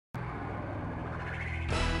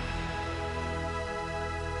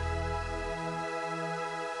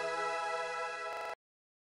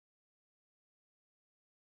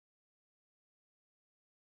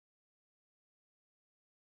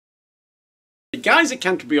The guys at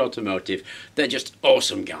Canterbury Automotive, they're just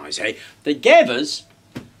awesome guys, eh? They gave us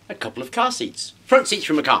a couple of car seats, front seats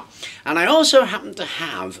from a car. And I also happen to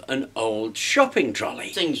have an old shopping trolley.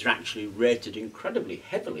 Things are actually rated incredibly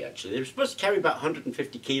heavily, actually. They're supposed to carry about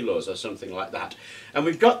 150 kilos or something like that. And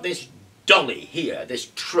we've got this dolly here, this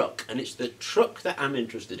truck, and it's the truck that I'm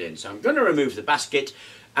interested in. So I'm going to remove the basket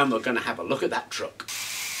and we're going to have a look at that truck.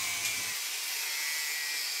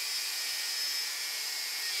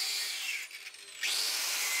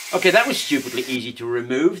 Okay, that was stupidly easy to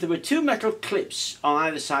remove. There were two metal clips on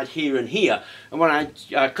either side here and here, and when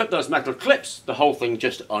I cut those metal clips, the whole thing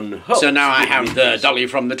just unhooked. So now I have the dolly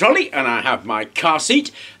from the trolley, and I have my car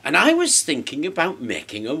seat, and I was thinking about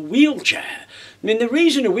making a wheelchair. I mean, the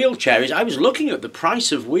reason a wheelchair is I was looking at the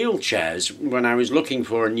price of wheelchairs when I was looking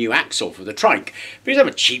for a new axle for the trike. Because I'm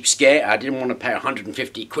a cheapskate, I didn't want to pay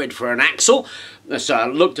 150 quid for an axle, so I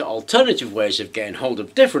looked at alternative ways of getting hold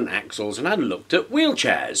of different axles, and I looked at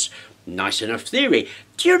wheelchairs. Nice enough theory.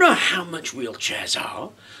 Do you know how much wheelchairs are?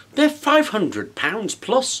 They're £500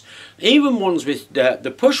 plus. Even ones with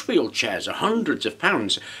the push wheelchairs are hundreds of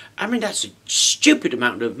pounds. I mean, that's a stupid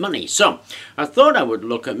amount of money. So I thought I would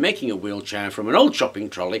look at making a wheelchair from an old shopping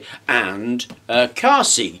trolley and a car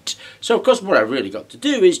seat. So of course what I've really got to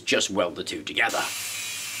do is just weld the two together.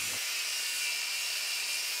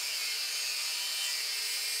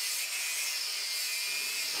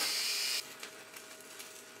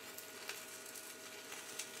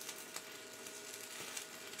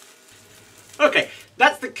 Okay,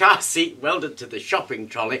 that's the car seat welded to the shopping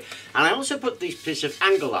trolley, and I also put this piece of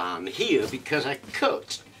angle on here because I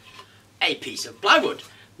cut a piece of plywood.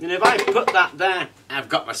 And if I put that there, I've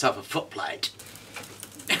got myself a footplate.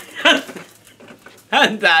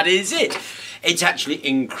 And that is it. It's actually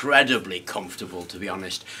incredibly comfortable, to be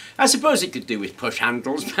honest. I suppose it could do with push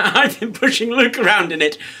handles, but I've been pushing Luke around in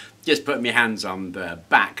it. Just putting my hands on the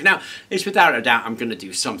back. Now, it's without a doubt I'm going to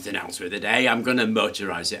do something else with it, eh? I'm going to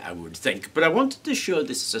motorise it, I would think. But I wanted to show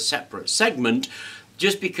this as a separate segment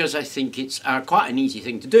just because I think it's quite an easy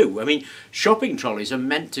thing to do. I mean, shopping trolleys are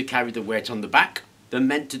meant to carry the weight on the back. They're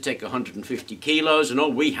meant to take 150 kilos, and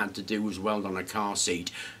all we had to do was weld on a car seat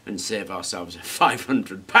and save ourselves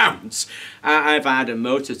 £500. If I add a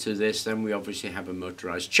motor to this, then we obviously have a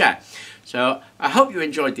motorised chair. So I hope you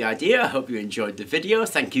enjoyed the idea. I hope you enjoyed the video.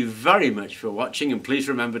 Thank you very much for watching, and please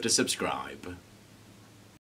remember to subscribe.